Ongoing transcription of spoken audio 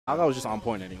Falgod was just on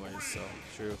point anyways, so.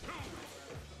 True.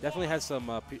 Definitely has some,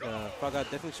 Falgod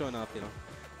definitely showing up, you know.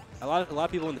 A lot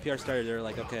of people in the PR started, they're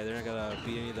like, okay, they're not going to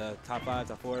beat any of the top 5,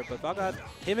 top 4. But Falgod,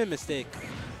 him and Mistake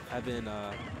have been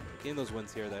getting those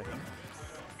wins here or there.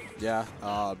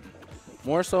 Yeah.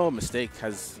 More so, Mistake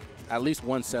has at least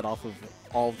one set off of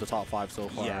all of the top 5 so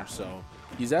far. Yeah. So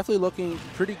he's definitely looking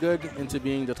pretty good into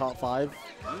being the top 5.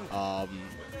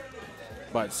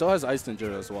 But so has Ice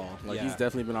Ninja as well. Like, he's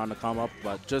definitely been on the come up,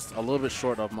 but just a little bit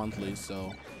short of monthly.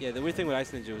 So yeah, the weird thing with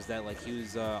Ice Ninja was that like he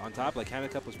was on top. Like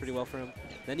Canada Cup was pretty well for him.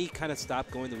 Then he kind of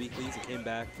stopped going the weeklies and came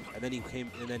back, and then he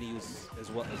was as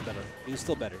better. He was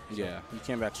still better. So. Yeah, he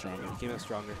came back stronger. He came back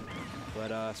stronger.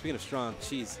 But speaking of strong,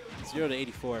 geez, 0 to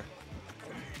 84.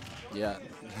 Yeah.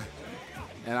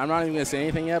 And I'm not even gonna say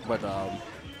anything yet, but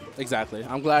exactly.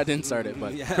 I'm glad I didn't start it,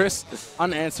 but Chris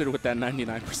unanswered with that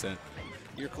 99%.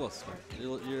 You're close, man.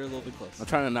 You're a little bit close. I'm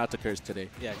trying not to curse today.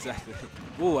 Yeah, exactly.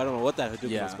 Ooh, I don't know what that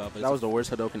Hadouken was about. But that was the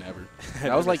worst Hadouken ever.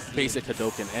 That was like basic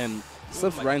Hadouken, and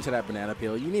slips right into that banana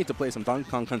peel. You need to play some Donkey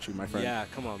Kong Country, my friend. Yeah,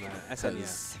 come on, man.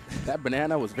 SNES. That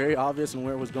banana was very obvious in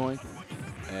where it was going.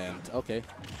 And, okay.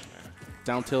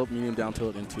 Down tilt, medium down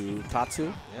tilt into Tatsu.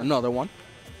 Yeah. Another one.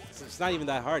 It's not even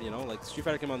that hard, you know? Like, Street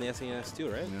Fighter came on the SNES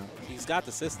too, right? Yeah. He's got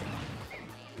the system.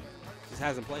 Just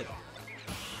hasn't played it.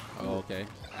 Oh, okay.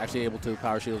 Actually able to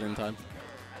power shield in time.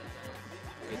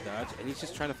 Good dodge. And he's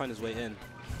just trying to find his way in.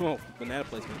 Oh, banana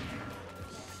placement.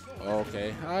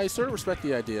 Okay. I sort of respect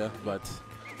the idea, but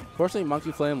unfortunately,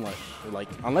 Monkey Flame, like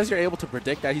unless you're able to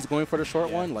predict that he's going for the short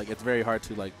one, like, it's very hard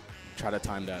to, like, try to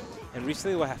time that. And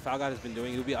recently, what Falgod has been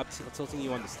doing, he would be tilting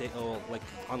you on the like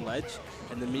on ledge,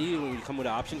 and then immediately when you come with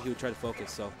an option, he would try to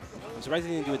focus. So I'm surprised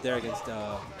he didn't do it there against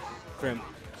Chrim.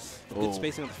 Good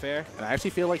spacing on the fair. And I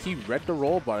actually feel like he read the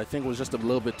roll, but I think it was just a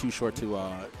little bit too short to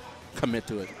commit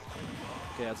to it.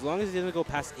 Okay, as long as he doesn't go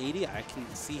past 80, I can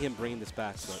see him bringing this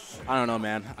back. But I don't know,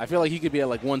 man. I feel like he could be at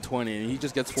like 120, and he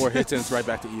just gets 4 hits, and it's right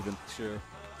back to even. True.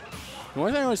 The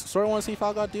only thing I sort of want to see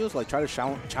Falgod do is like try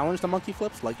to challenge the monkey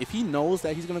flips. Like, if he knows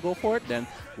that he's going to go for it, then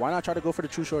why not try to go for the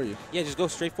true shoryu? Yeah, just go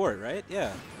straight for it, right?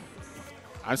 Yeah.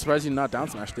 I'm surprised he's not down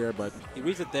smash there, but he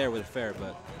reads it there with a fair,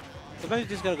 but sometimes you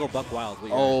just got to go buck wild.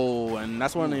 Oh, and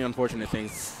that's one of the unfortunate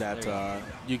things that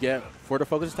you get for the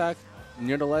focus attack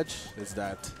near the ledge is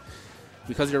that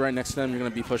because you're right next to them, you're going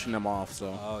to be pushing them off.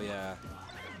 So. Oh, yeah.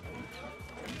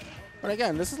 But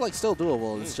again, this is like still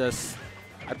doable. It's just,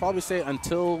 I'd probably say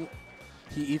until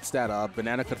he eats that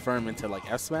banana confirm into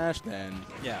like F smash, then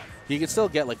he could still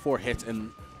get like 4 hits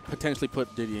and potentially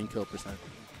put Diddy in kill percent.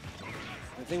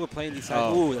 The thing with playing these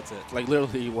sides, ooh, that's it. Like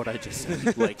literally what I just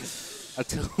said. Like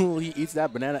until he eats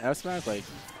that banana F smash, like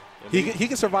he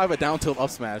can survive a down tilt up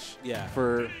smash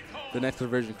for the next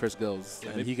version Chris goes,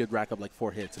 and he could rack up like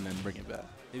 4 hits and then bring it back.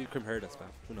 Maybe Chrim hurt us, man.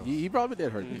 Who knows? He probably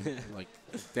did hurt me. Like,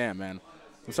 damn, man.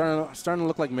 I'm starting to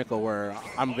look like Mikko, where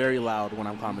I'm very loud when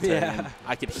I'm commentating. And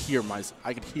I could hear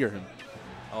him.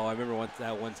 Oh, I remember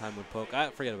that one time with Poke.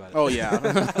 Forget about it. Oh yeah.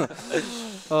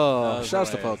 Oh, shouts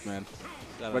to Poke, man.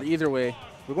 But either way,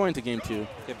 we're going to game 2.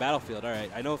 Okay, Battlefield. All right.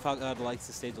 I know Falgod likes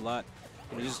the stage a lot.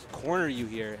 Just corner you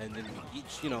here, and then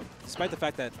each, despite the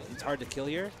fact that it's hard to kill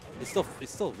here, it's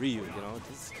still Ryu.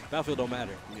 Battlefield don't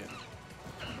matter. Yeah.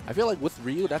 I feel like with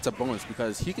Ryu, that's a bonus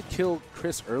because he could kill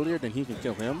Chris earlier than he can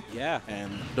kill him. Yeah.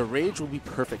 And the rage will be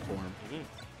perfect for him.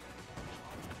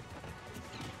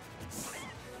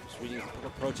 Just reading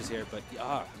approaches here, but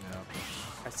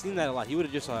I've seen that a lot. He would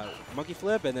have just monkey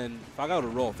flip, and then Falgod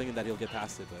would roll, thinking that he'll get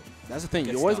past it. But that's the thing.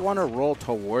 You always want to roll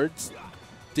towards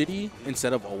Diddy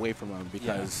instead of away from him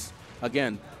because,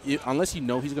 again, unless you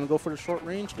know he's going to go for the short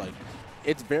range, like,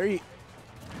 it's very,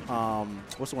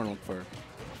 what's the word I'm looking for?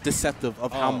 Deceptive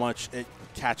of how much it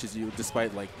catches you,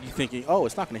 despite like you thinking, oh,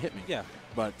 it's not going to hit me. Yeah.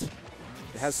 But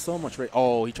it has so much rate.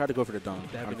 Oh, he tried to go for the dunk.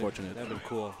 Unfortunate. That'd been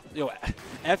cool. Yo,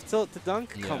 F tilt to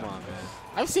dunk? Yeah. Come on, man.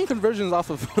 I've seen conversions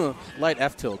off of light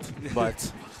F tilt,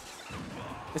 but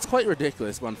it's quite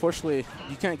ridiculous. But unfortunately,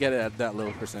 you can't get it at that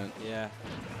low percent. Yeah.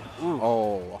 Ooh.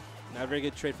 Oh. Not a very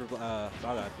good trade for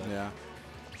Falgod. Yeah.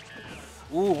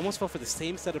 Ooh, almost fell for the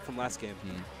same setup from last game.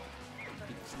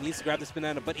 He needs to grab this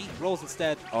banana, but he rolls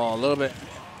instead. Oh, a little bit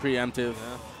preemptive.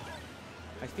 Yeah.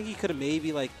 I think he could have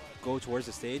maybe like go towards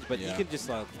the stage, but he could just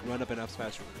run up and up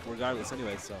smash regardless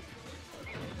anyway. So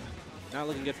not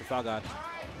looking good for Falgod.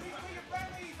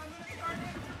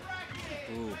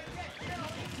 Ooh.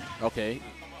 Okay.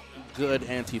 Good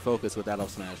anti-focus with that up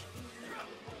smash.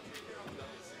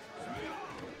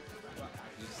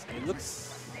 It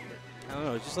looks, I don't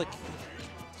know, it's just like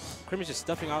Chrim is just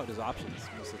stuffing out his options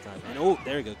most of the time. And oh,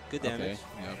 there we go. Good damage. Okay.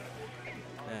 Yep.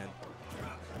 Man.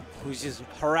 Who's just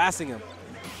harassing him.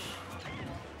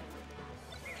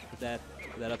 that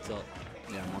up tilt.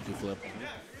 Yeah, monkey flip.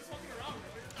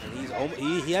 And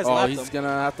he has Oh, lapped he's him. going to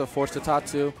have to force the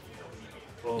Tatsu.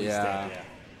 Oh, he's Yeah. dead, yeah.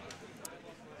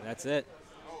 That's it.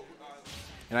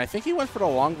 And I think he went for the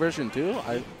long version, too.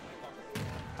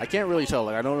 I can't really tell.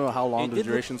 Like, I don't know how long the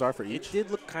durations are for each. It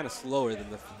did look kind of slower than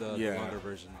the Yeah. longer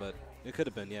version, but it could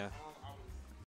have been, yeah.